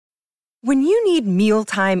When you need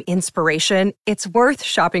mealtime inspiration, it's worth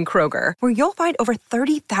shopping Kroger, where you'll find over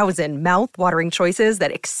 30,000 mouth-watering choices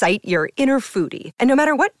that excite your inner foodie. And no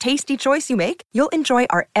matter what tasty choice you make, you'll enjoy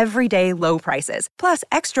our everyday low prices, plus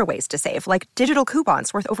extra ways to save, like digital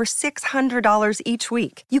coupons worth over $600 each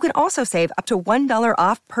week. You can also save up to $1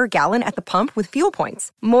 off per gallon at the pump with fuel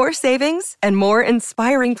points. More savings and more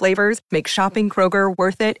inspiring flavors make shopping Kroger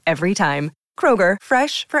worth it every time. Kroger,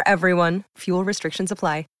 fresh for everyone. Fuel restrictions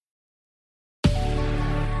apply.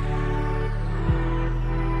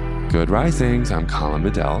 Good Risings, I'm Colin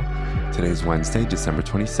Bedell. Today's Wednesday, December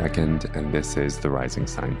 22nd, and this is The Rising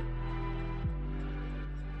Sign.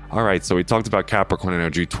 All right, so we talked about Capricorn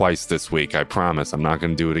energy twice this week. I promise I'm not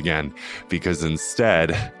going to do it again, because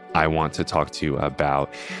instead I want to talk to you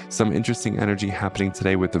about some interesting energy happening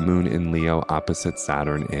today with the moon in Leo opposite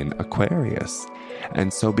Saturn in Aquarius.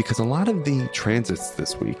 And so because a lot of the transits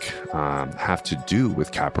this week have to do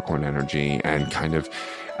with Capricorn energy and kind of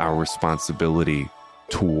our responsibility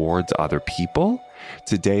towards other people,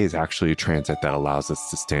 today is actually a transit that allows us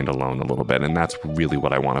to stand alone a little bit. And that's really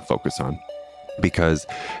what I want to focus on. Because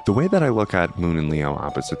the way that I look at Moon and Leo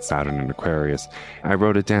opposite Saturn and Aquarius, I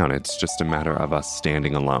wrote it down. It's just a matter of us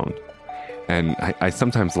standing alone. And I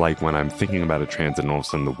sometimes like when I'm thinking about a transit and all of a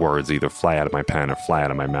sudden the words either fly out of my pen or fly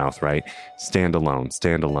out of my mouth, right? Stand alone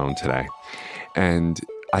today. And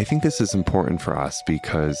I think this is important for us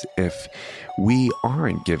because if we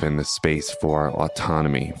aren't given the space for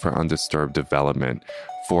autonomy, for undisturbed development,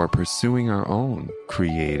 for pursuing our own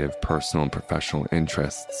creative, personal, and professional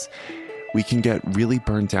interests, we can get really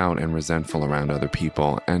burnt out and resentful around other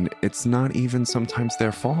people. And it's not even sometimes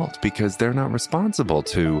their fault because they're not responsible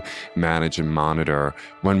to manage and monitor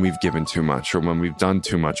when we've given too much or when we've done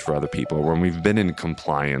too much for other people, or when we've been in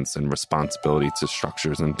compliance and responsibility to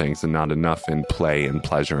structures and things and not enough in play and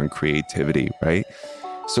pleasure and creativity, right?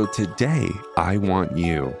 So today, I want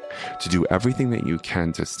you to do everything that you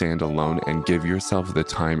can to stand alone and give yourself the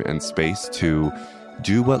time and space to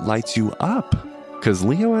do what lights you up. Because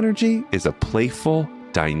Leo energy is a playful,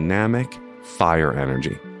 dynamic fire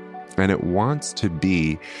energy. And it wants to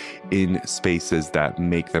be in spaces that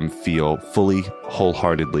make them feel fully,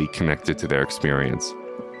 wholeheartedly connected to their experience.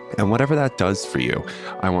 And whatever that does for you,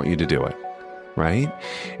 I want you to do it, right?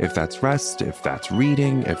 If that's rest, if that's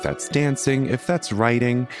reading, if that's dancing, if that's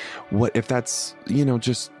writing, if that's,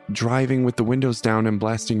 just driving with the windows down and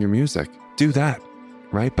blasting your music, do that.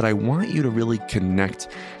 Right? But I want you to really connect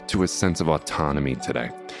to a sense of autonomy today,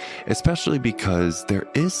 especially because there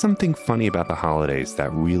is something funny about the holidays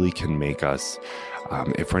that really can make us,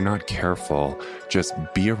 if we're not careful, just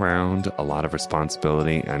be around a lot of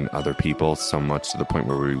responsibility and other people so much to the point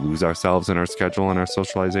where we lose ourselves in our schedule and our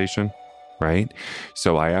socialization, right?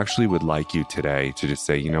 So I actually would like you today to just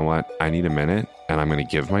say, you know what? I need a minute and I'm going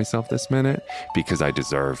to give myself this minute because I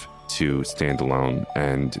deserve to stand alone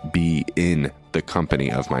and be in the company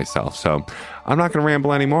of myself. So I'm not going to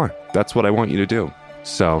ramble anymore. That's what I want you to do.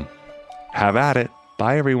 So have at it.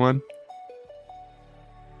 Bye, everyone.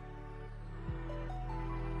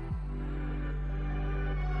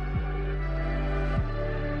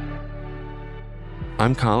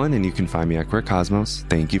 I'm Colin, and you can find me at Queer Cosmos.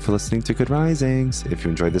 Thank you for listening to Good Risings. If you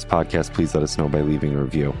enjoyed this podcast, please let us know by leaving a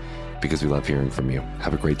review because we love hearing from you.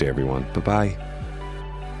 Have a great day, everyone. Bye-bye.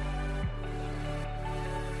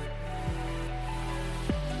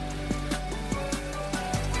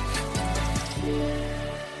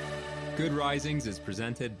 Good Risings is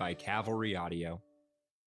presented by Cavalry Audio.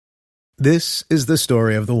 This is the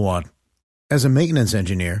story of the one. As a maintenance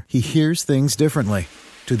engineer, he hears things differently.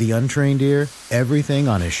 To the untrained ear, everything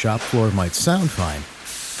on his shop floor might sound fine,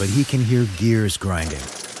 but he can hear gears grinding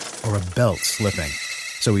or a belt slipping.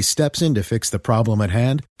 So he steps in to fix the problem at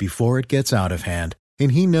hand before it gets out of hand.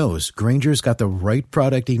 And he knows Grainger's got the right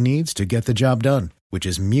product he needs to get the job done, which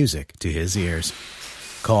is music to his ears.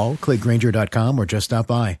 Call, click Grainger.com, or just stop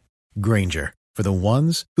by. Grainger, for the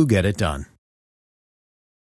ones who get it done.